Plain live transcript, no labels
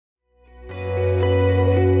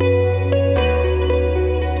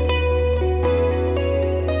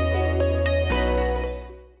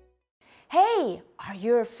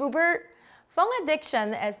Uber, phone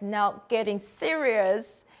addiction is now getting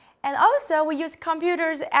serious. And also, we use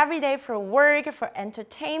computers every day for work, for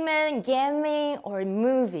entertainment, gaming, or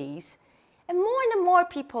movies. And more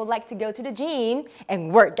people like to go to the gym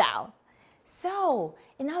and work out. So,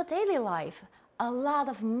 in our daily life, a lot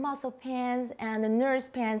of muscle pains and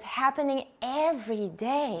nerve pains happening every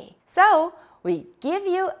day. So, we give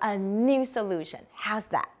you a new solution. How's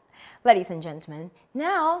that? Ladies and gentlemen,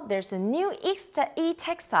 now there's a new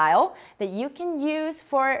E-Textile that you can use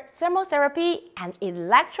for thermotherapy and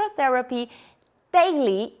electrotherapy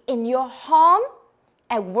daily in your home,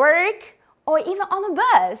 at work, or even on a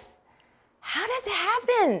bus. How does it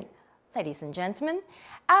happen? Ladies and gentlemen,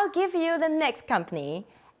 I'll give you the next company,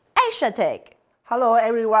 Asiatic. Hello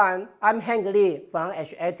everyone, I'm Hank Lee from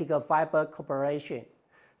Asiatic Fiber Corporation.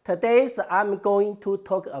 Today I'm going to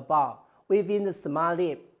talk about weaving the smart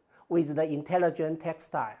lip with the intelligent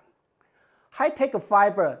textile. High-tech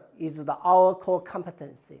fiber is our core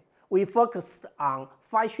competency. We focused on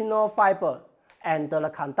functional fiber and the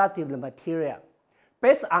conductive material.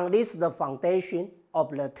 Based on this the foundation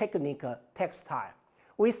of the technical textile,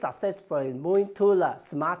 we successfully moved to the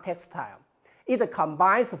smart textile. It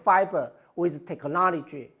combines fiber with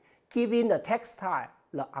technology, giving the textile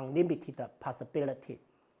the unlimited possibility.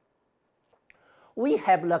 We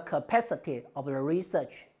have the capacity of the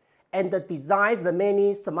research and design the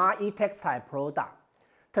many smart e-textile products.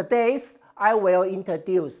 Today, I will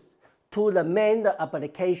introduce to the main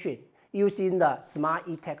application using the smart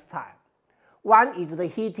e-textile. One is the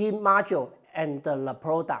heating module and the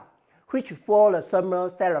product, which for the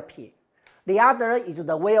thermotherapy. The other is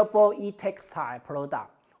the wearable e-textile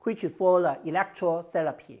product, which for the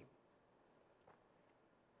electrotherapy.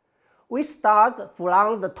 We start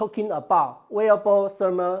from talking about wearable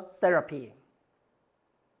thermotherapy.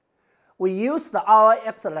 We used our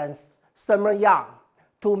excellent thermal yarn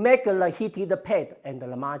to make the heated pad and the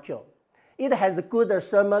module. It has good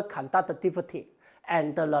thermal conductivity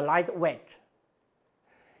and the lightweight.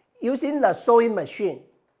 Using the sewing machine,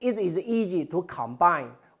 it is easy to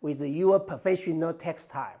combine with your professional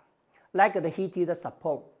textile, like the heated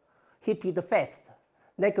support, heated vest,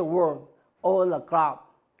 neck warm, or the glove.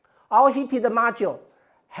 Our heated module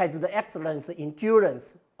has the excellent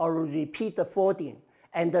endurance or repeat folding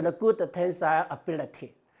and the good tensile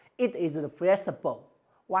ability. It is flexible,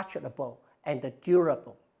 washable, and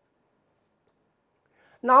durable.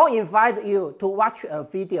 Now I invite you to watch a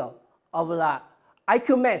video of the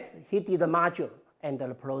IQMAX heated module and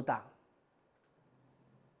the product.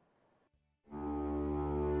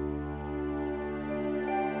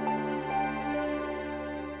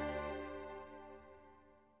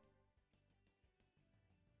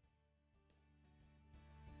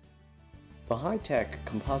 The high-tech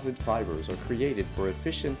composite fibers are created for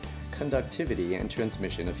efficient conductivity and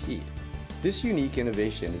transmission of heat. This unique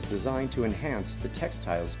innovation is designed to enhance the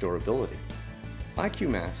textile's durability.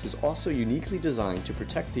 IQMAX is also uniquely designed to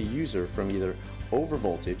protect the user from either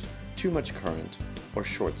overvoltage, too much current, or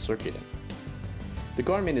short-circuiting. The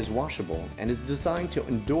garment is washable and is designed to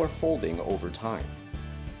endure folding over time.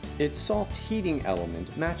 Its soft heating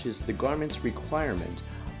element matches the garment's requirement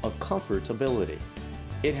of comfortability.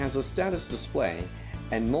 It has a status display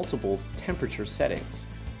and multiple temperature settings.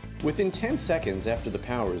 Within 10 seconds after the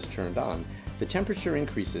power is turned on, the temperature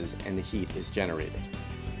increases and the heat is generated.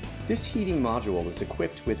 This heating module is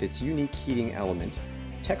equipped with its unique heating element,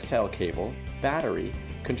 textile cable, battery,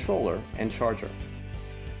 controller, and charger.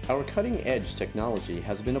 Our cutting-edge technology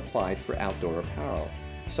has been applied for outdoor apparel,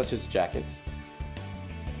 such as jackets,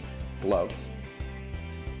 gloves,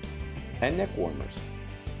 and neck warmers,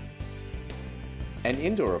 and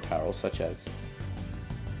indoor apparel such as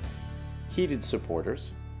heated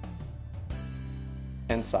supporters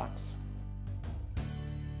and socks.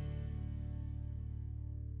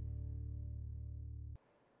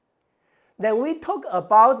 Then we talk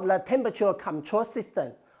about the temperature control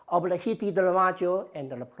system of the heated module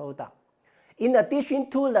and the product. In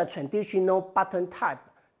addition to the traditional button type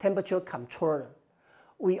temperature controller,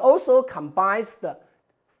 we also combine the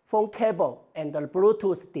phone cable and the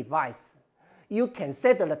Bluetooth device. You can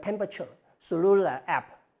set the temperature through the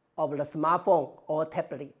app of the smartphone or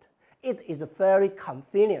tablet. It is very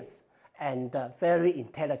convenient and very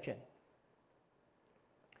intelligent.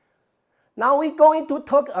 Now we're going to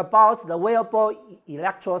talk about the wearable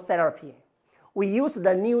electrotherapy. We use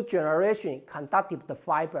the new generation conductive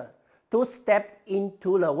fiber to step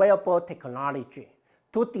into the wearable technology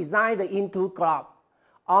to design the into glove,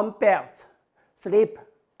 arm belt, slip,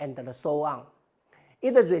 and so on.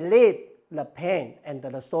 It relieves the pain and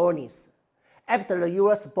the soreness after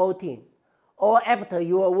your sporting or after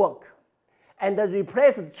your work. and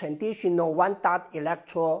replace the traditional one-dot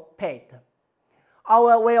electro pad.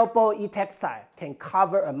 Our wearable e-textile can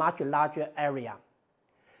cover a much larger area.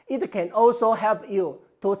 It can also help you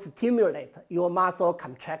to stimulate your muscle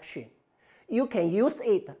contraction. You can use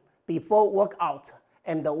it before workout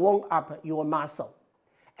and warm up your muscle.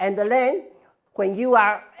 And then, when you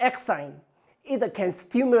are exercising, it can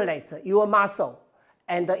stimulate your muscle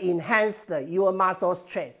and enhance your muscle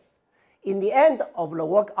strength. In the end of the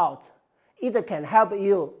workout, it can help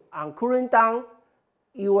you on cooling down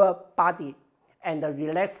your body and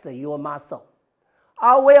relax your muscle.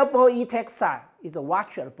 Our wearable e-textile is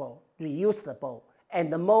washable, reusable,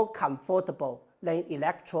 and more comfortable than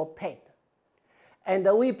electro pad. And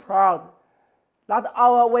we're proud that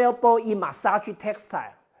our wearable e-massage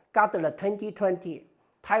textile got the 2020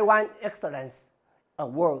 Taiwan Excellence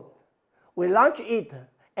Award. We launched it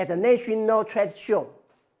at the national trade show,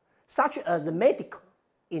 such as Medical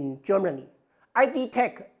in Germany, ID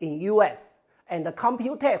Tech in US, and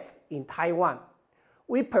Computex in Taiwan.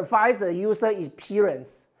 We provide the user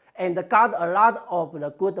experience and got a lot of the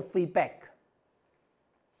good feedback.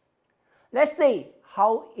 Let's see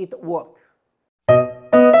how it works.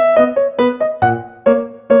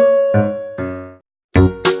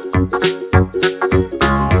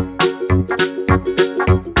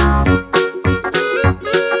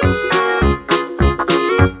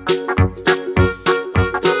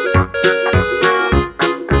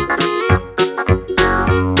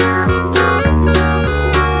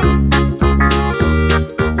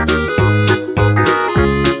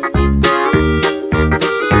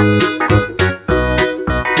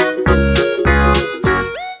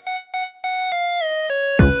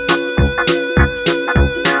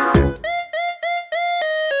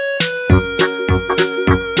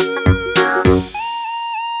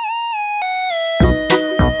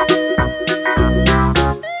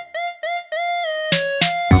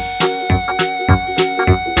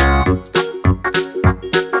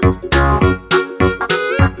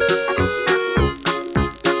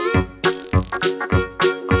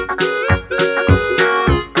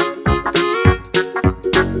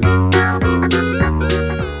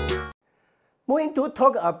 Moving to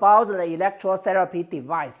talk about the electrotherapy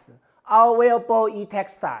device, our wearable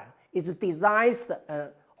e-textile is designed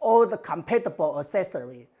all the compatible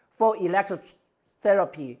accessories for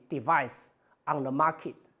electrotherapy device on the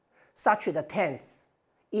market, such as the TENS,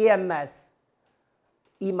 EMS,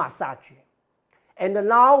 e-massage. And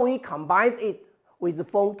now we combine it with the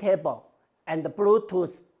phone cable and the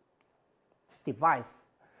Bluetooth device.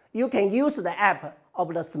 You can use the app of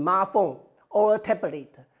the smartphone or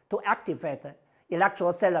tablet to activate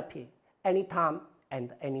electrotherapy anytime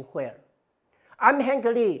and anywhere. I'm Hank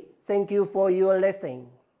Lee. Thank you for your listening.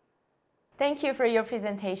 Thank you for your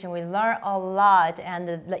presentation. We learned a lot and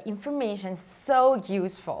the information is so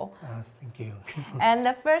useful. Thank you. And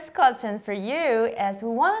the first question for you is we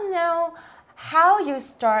want to know how you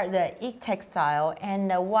start the e-textile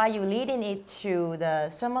and why you're leading it to the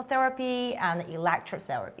thermotherapy and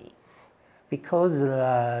electrotherapy. Because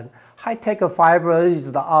high-tech fiber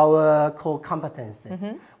is our core competency.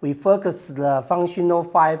 We focus the functional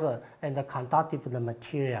fiber and the conductive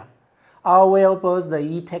material. Our wearables, the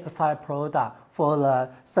e-textile product for the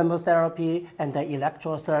thermotherapy and the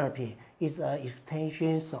electrotherapy is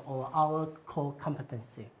extensions of our core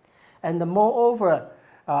competency. And moreover,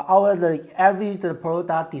 every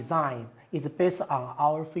product design is based on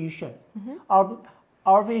our vision.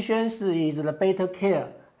 Our vision is the better care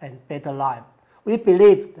and better life. We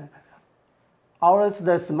believe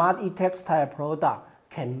the smart e-textile product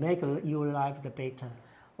can make your life better.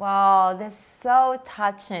 Wow, that's so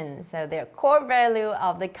touching. So the core value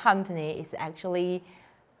of the company is actually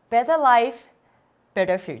better life,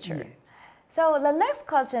 better future. Yes. So the next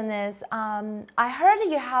question is, I heard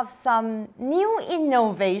you have some new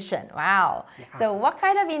innovation. Wow. Yeah. So what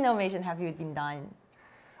kind of innovation have you been done?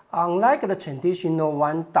 Unlike the traditional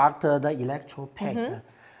one-dot electro pad,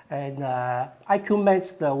 and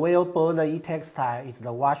IQMAX, the wearable, the e-textile is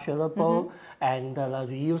the washable and the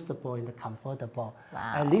reusable and the comfortable.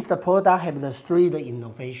 Wow. And this product have the three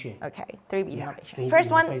innovation. Okay, three innovation. Three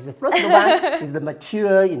First innovation. The first one is the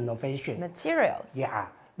material innovation. Materials. Yeah,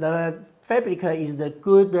 the fabric is the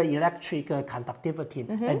good electric conductivity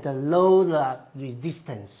and the low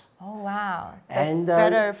resistance. Oh wow, so And, it's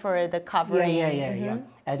better for the covering. Yeah.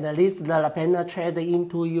 And at least the penetrate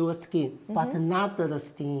into your skin, but not the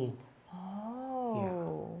skin.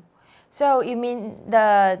 Oh, so you mean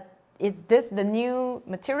is this the new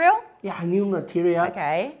material? Yeah, new material.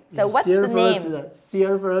 Okay. So what's the name?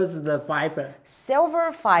 Silver's the fiber.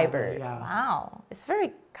 Silver fiber. Yeah. Wow. It's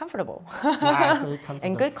very comfortable. Yeah, very comfortable.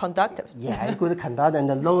 And good conductive. Yeah, good conductor and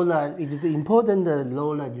the lower, it is important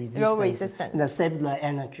lower resistance. Low resistance. And save the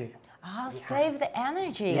energy. Oh, save the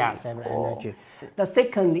energy. Yeah, save the energy. The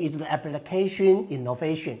second is the application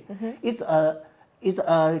innovation. It's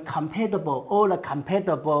a compatible, all the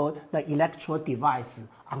compatible the electro device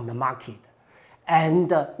on the market.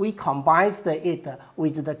 And we combine it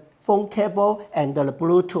with the phone cable and the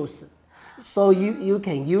Bluetooth. So you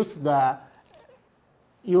can use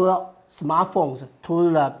your smartphones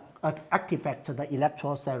to activate the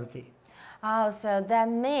electrotherapy. Oh, so that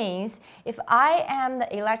means if I am the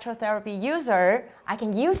electrotherapy user, I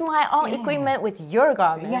can use my own equipment with your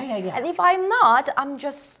garment. Yeah. And if I'm not, I'm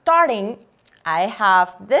just starting. I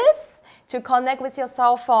have this to connect with your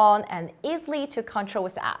cell phone and easily to control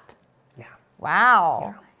with the app. Yeah. Wow.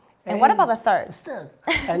 Yeah. And what about the third?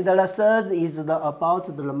 And the third is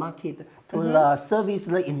about the market to service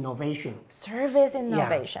the innovation. Service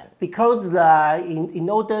innovation. Yeah. Because in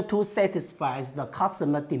order to satisfy the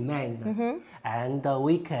customer demand, and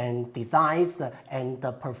we can design and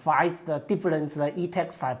provide the different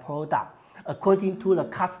e-textile product according to the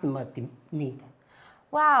customer need.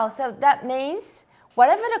 Wow, so that means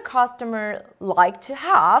whatever the customer like to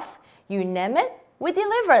have, you name it, we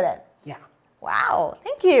deliver it. Yeah. Wow,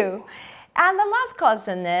 thank you. And the last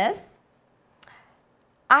question is,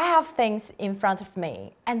 I have things in front of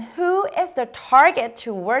me, and who is the target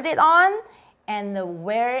to work it on, and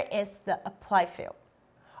where is the apply field?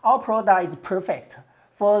 Our product is perfect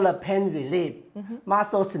for the pain relief,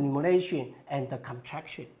 muscle stimulation, and the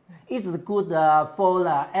contraction. It's good for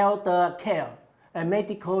the elder care, and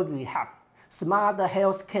medical rehab, smart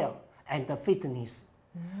health care, and fitness.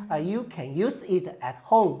 You can use it at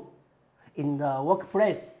home, in the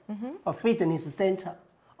workplace, a fitness center,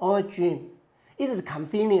 or a gym. It is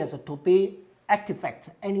convenient to be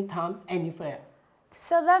activated anytime, anywhere.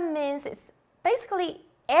 So that means it's basically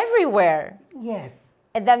everywhere. Yes.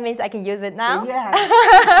 And that means I can use it now?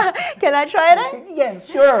 Yes. Can I try it? Yes,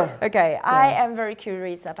 sure. Okay, I am very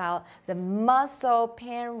curious about the muscle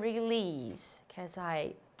pain release because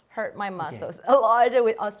I hurt my muscles a lot,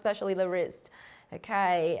 especially the wrist.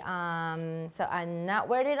 Okay, so I now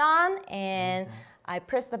wear it on and I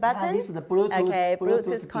press the button. This is the Bluetooth, okay,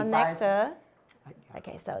 Bluetooth connector.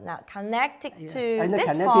 Okay, so now connect it to this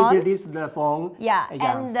phone. To this phone. Yeah,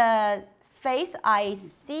 and the face I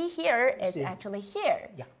see here is actually here.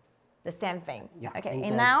 Yeah. The same thing. Yeah. Okay,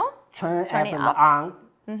 and now turn it up. On.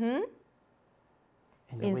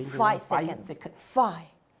 In 5 seconds. 5,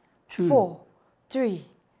 4, 3,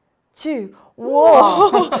 2.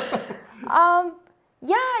 Whoa!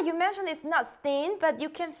 Yeah, you mentioned it's not thin, but you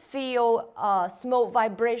can feel small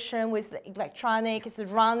vibration with the electronic. It's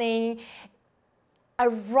running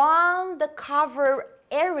around the cover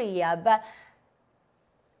area, but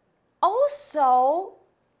also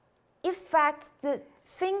affects the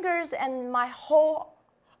fingers and my whole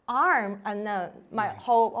arm and my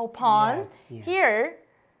whole palm here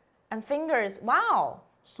and fingers. Wow.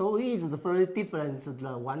 So it's the very difference,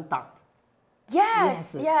 the one dot.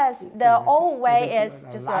 Yes. The old way is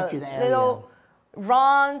just a little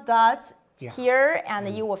round dots here, and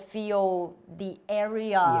you will feel the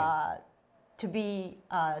area to be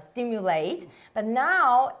stimulated. But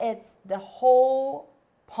now it's the whole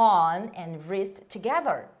palm and wrist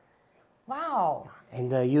together. Wow.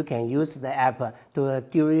 And you can use the app to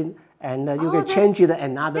during, and you can change it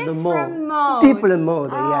another mode. Different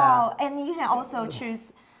mode, yeah. And you can also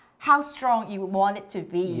choose how strong you want it to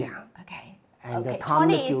be. Yeah. Okay. And the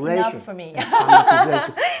 20 duration. is enough for me.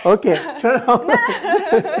 Okay, turn on.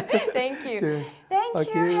 Thank you.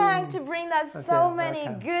 Thank you, Hank, to bring us so many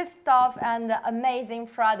good stuff and amazing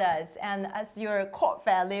products. And as your core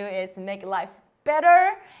value is make life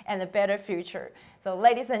better and a better future. So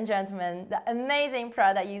ladies and gentlemen, the amazing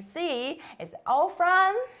product you see is all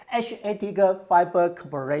from Asiatic Fiber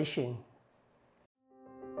Corporation.